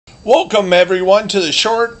Welcome everyone to the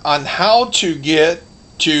short on how to get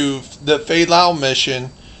to the Fau Lau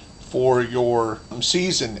mission for your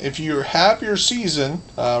season. If you have your season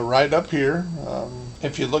right up here,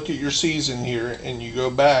 if you look at your season here and you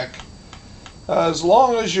go back, as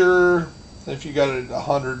long as if you got it at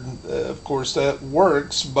 100, of course that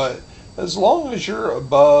works, but as long as you're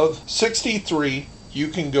above 63, you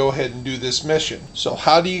can go ahead and do this mission. So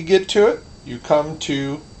how do you get to it? You come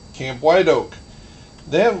to Camp White Oak.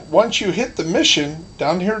 Then once you hit the mission,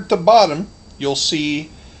 down here at the bottom, you'll see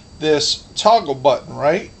this toggle button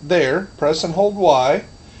right there. Press and hold Y,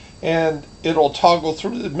 and it'll toggle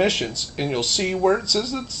through the missions. And you'll see where it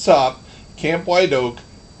says at the top, Camp White Oak,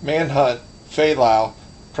 Manhunt, Fau Lau.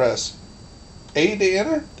 Press A to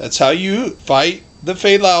enter. That's how you fight the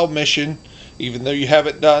Fau Lau mission, even though you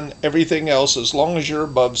haven't done everything else, as long as you're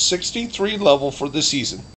above 63 level for the season.